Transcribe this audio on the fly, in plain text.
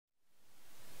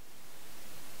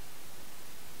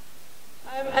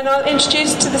And I'll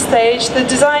introduce to the stage the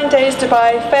Design Days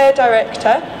Dubai Fair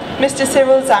Director, Mr.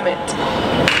 Cyril Zammit.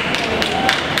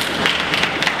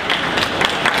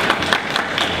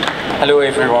 Hello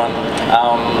everyone.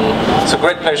 It's a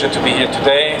great pleasure to be here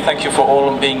today. Thank you for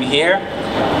all being here.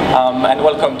 And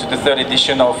welcome to the third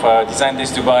edition of Design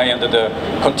Days Dubai under the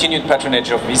continued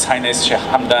patronage of His Highness Sheikh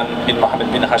Hamdan bin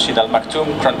Mohammed bin Rashid Al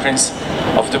Maktoum, Crown Prince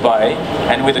of Dubai,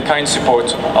 and with the kind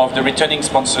support of the returning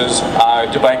sponsors,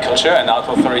 Dubai Culture and Art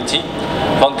Authority,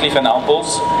 Van Cleef &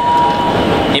 Arpels,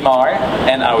 Imar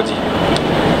and Audi.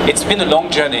 It's been a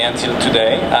long journey until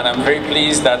today, and I'm very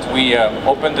pleased that we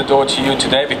opened the door to you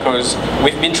today, because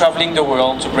we've been traveling the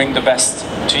world to bring the best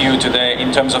to you today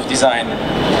in terms of design.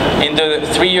 In the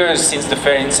 3 years since the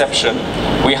fair inception,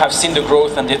 we have seen the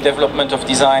growth and the development of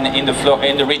design in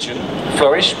the region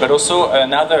flourish, but also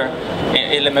another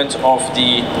element of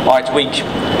the Art Week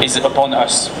is upon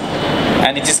us.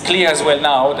 And it is clear as well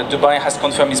now that Dubai has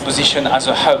confirmed its position as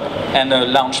a hub and a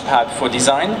launch pad for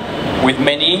design, with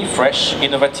many fresh,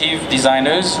 innovative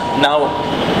designers now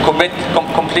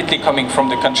completely coming from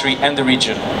the country and the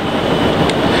region.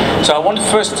 So I want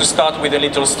first to start with a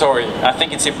little story. I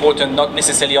think it's important, not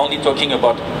necessarily only talking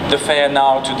about the fair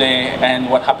now, today, and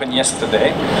what happened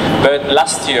yesterday, but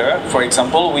last year, for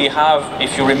example, we have,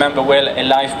 if you remember well, a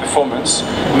live performance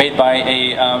made by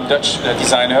a Dutch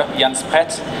designer, Jan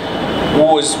Spret, who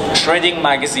was shredding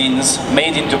magazines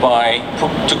made in Dubai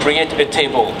to create a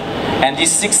table. And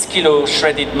this 6-kilo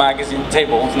shredded magazine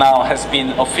table now has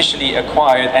been officially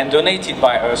acquired and donated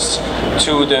by us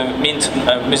to the Mint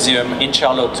Museum in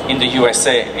Charlotte in the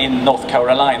USA, in North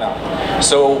Carolina.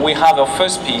 So we have our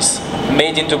first piece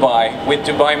made in Dubai with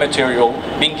Dubai material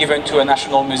being given to a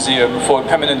national museum for a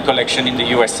permanent collection in the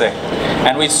USA.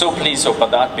 And we're so pleased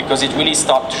about that, because it really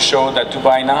starts to show that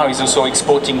Dubai now is also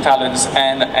exporting talents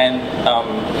and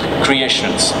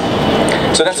creations.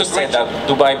 So that's to say that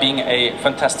Dubai being a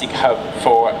fantastic hub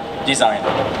for design.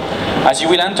 As you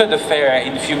will enter the fair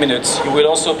in a few minutes, you will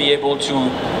also be able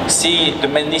to see the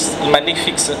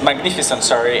magnificent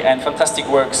and fantastic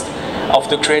works of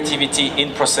the creativity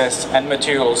in process and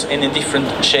materials in a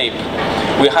different shape.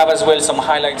 We have as well some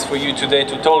highlights for you today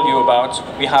to tell you about.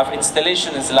 We have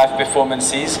installations, live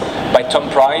performances by Tom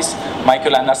Price,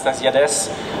 Michael Anastasiades,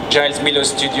 Giles Miller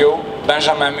Studio,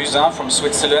 Benjamin Musin from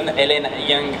Switzerland, Hélène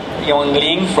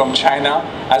Yangling from China,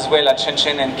 as well as Chen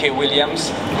Chen and Kay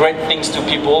Williams. Great things to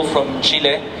people from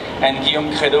Chile, and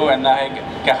Guillaume Credo and Nareg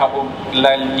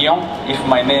Karaoglalion, if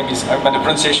my name is, but the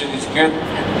pronunciation is good,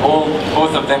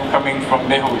 both of them coming from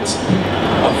Beirut.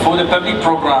 For the public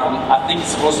program, I think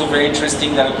it's also very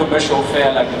interesting that a commercial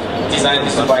fair like Design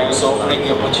Days Dubai is offering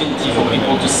the opportunity for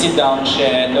people to sit down,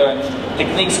 share, learn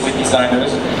techniques with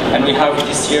designers, and we have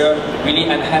this year really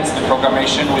enhanced the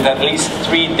programmation with at least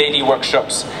 3 daily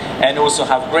workshops, and also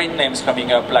have great names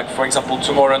coming up, like for example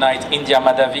tomorrow night India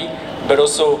Madhavi, but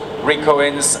also Rick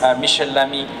Owens, Michel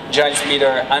Lamy, Giles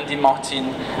Miller, Andy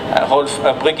Martin, Rolf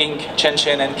Brigging, Chen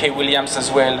Chen and Kay Williams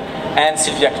as well, and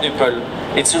Sylvia Knuppel.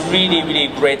 It's a really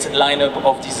great lineup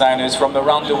of designers from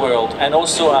around the world. And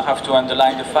also I have to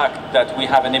underline the fact that we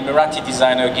have an Emirati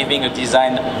designer giving a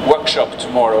design workshop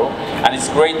tomorrow, and it's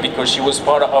great because she was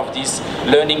part of this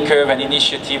learning curve and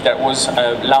initiative that was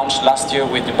launched last year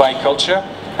with Dubai Culture.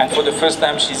 And for the first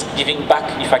time, she's giving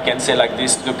back, if I can say like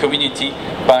this, to the community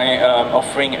by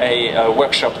offering a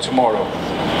workshop tomorrow.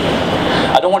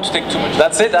 I don't want to take too much.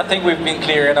 That's it. I think we've been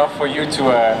clear enough for you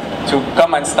to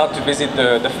come and start to visit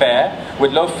the fair.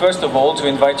 We'd love, first of all, to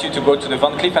invite you to go to the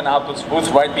Van Cleef & Arpels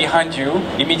booth right behind you,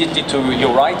 immediately to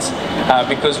your right,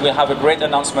 because we'll have a great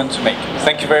announcement to make.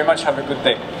 Thank you very much. Have a good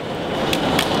day.